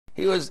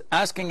He was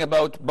asking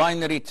about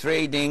binary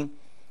trading,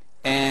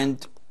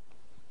 and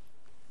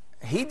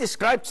he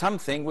described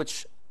something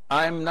which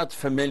I'm not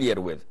familiar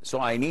with. So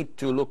I need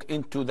to look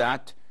into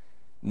that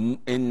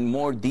in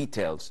more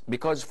details,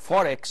 because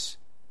Forex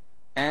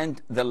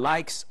and the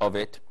likes of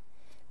it,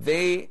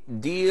 they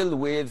deal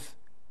with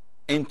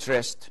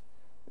interest.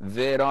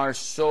 There are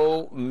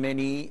so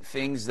many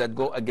things that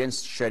go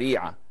against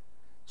Sharia.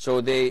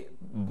 So they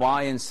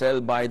buy and sell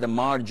by the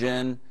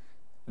margin.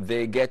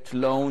 They get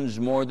loans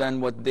more than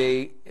what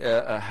they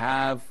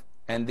have,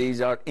 and these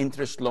are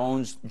interest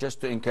loans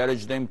just to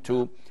encourage them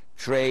to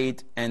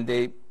trade, and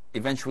they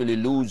eventually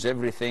lose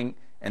everything,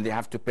 and they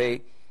have to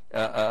pay,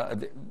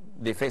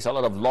 they face a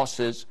lot of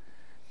losses.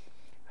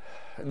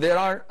 There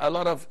are a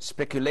lot of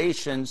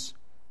speculations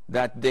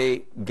that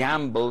they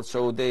gamble,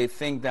 so they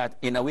think that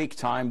in a week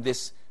time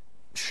this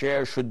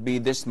share should be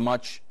this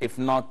much. If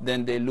not,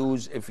 then they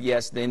lose. If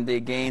yes, then they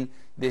gain.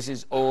 This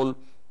is all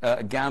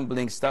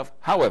gambling stuff.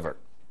 However,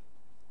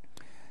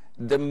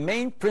 the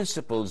main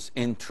principles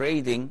in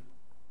trading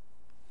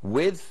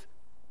with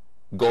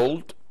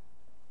gold,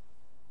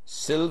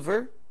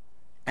 silver,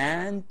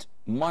 and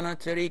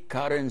monetary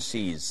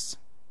currencies,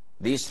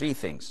 these three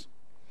things,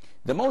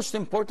 the most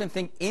important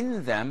thing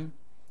in them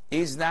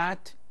is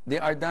that they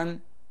are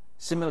done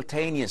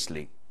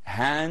simultaneously,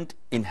 hand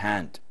in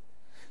hand.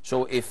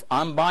 So if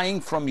I'm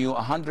buying from you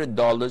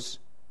 $100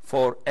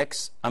 for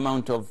X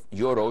amount of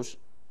euros,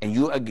 and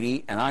you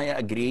agree and I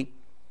agree,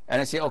 and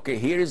I say, okay,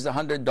 here is the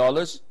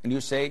 $100, and you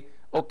say,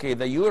 okay,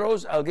 the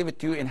euros, I'll give it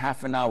to you in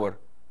half an hour.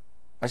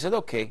 I said,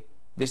 okay,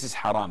 this is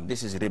haram,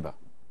 this is riba.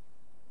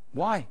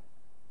 Why?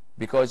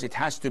 Because it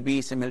has to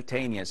be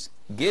simultaneous,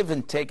 give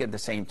and take at the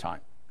same time.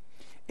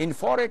 In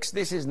Forex,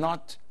 this is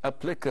not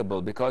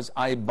applicable, because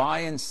I buy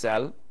and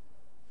sell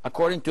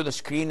according to the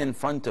screen in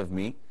front of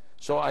me.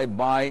 So I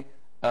buy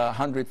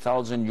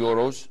 100,000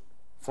 euros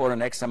for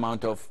an X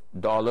amount of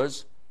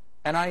dollars,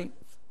 and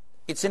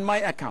it's in my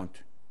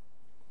account.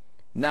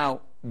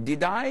 Now,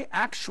 did I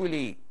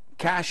actually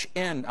cash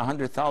in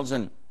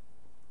 100,000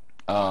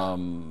 or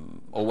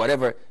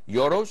whatever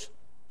euros?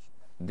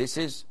 This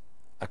is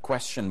a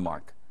question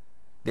mark.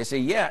 They say,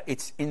 yeah,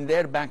 it's in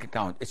their bank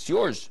account. It's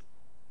yours.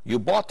 You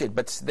bought it,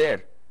 but it's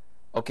there.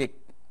 Okay,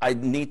 I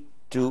need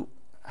to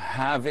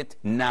have it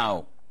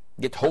now.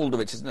 Get hold of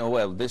it. Says, no,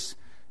 well, this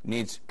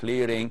needs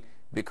clearing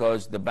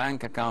because the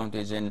bank account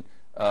is in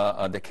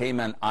the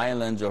Cayman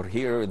Islands or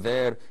here or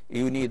there.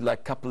 You need like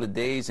a couple of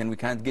days, and we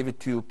can't give it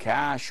to you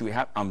cash. We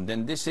have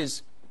then this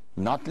is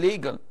not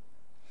legal.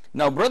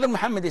 Now, Brother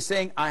Muhammad is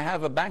saying, I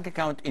have a bank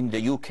account in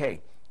the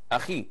UK.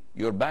 Akhi,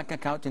 your bank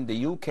account in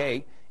the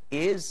UK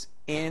is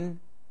in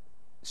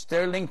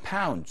sterling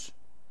pounds.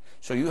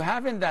 So you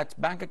have in that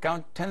bank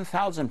account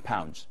 10,000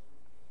 pounds.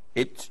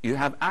 You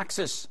have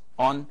access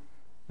on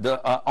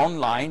the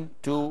online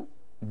to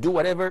do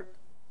whatever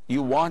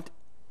you want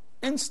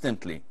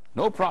instantly,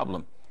 no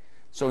problem.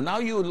 So now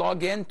you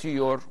log into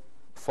your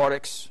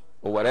Forex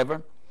or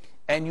whatever,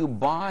 and you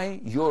buy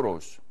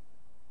euros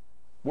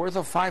worth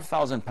of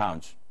 5,000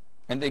 pounds,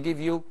 and they give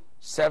you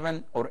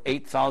 7,000 or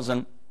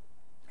 8,000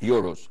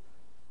 euros.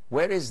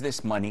 Where is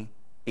this money?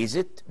 Is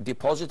it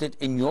deposited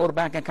in your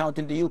bank account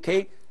in the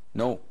UK?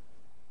 No.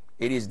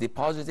 It is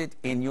deposited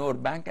in your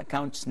bank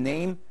account's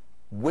name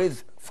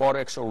with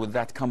Forex or with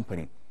that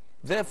company.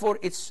 Therefore,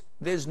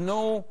 there's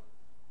no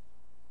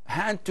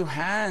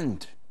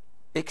hand-to-hand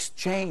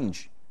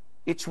exchange.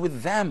 It's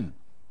with them.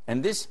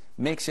 And this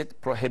makes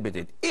it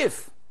prohibited.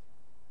 If,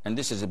 and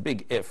this is a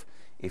big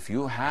if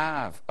you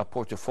have a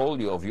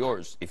portfolio of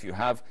yours, if you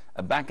have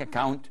a bank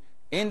account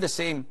in the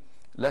same,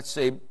 let's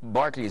say,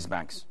 Barclays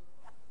banks,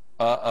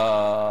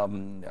 or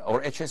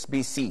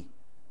HSBC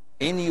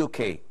in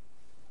UK,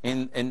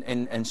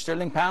 in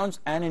sterling pounds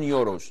and in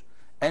euros,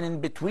 and in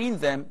between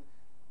them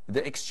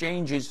the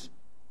exchange is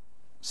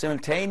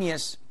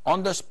simultaneous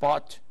on the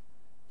spot,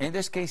 in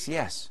this case,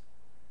 yes.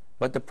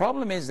 But the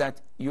problem is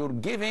that you're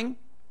giving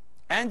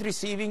and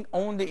receiving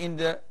only in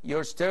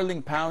your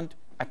sterling pound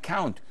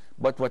account,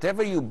 but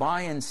whatever you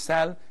buy and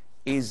sell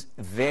is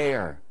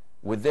there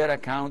with their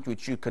account,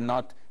 which you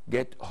cannot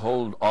get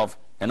hold of.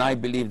 And I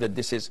believe that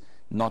this is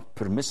not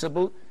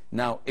permissible.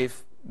 Now,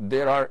 if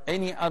there are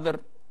any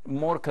other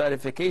more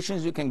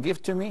clarifications you can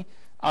give to me,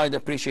 I'd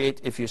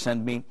appreciate if you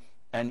send me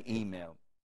an email.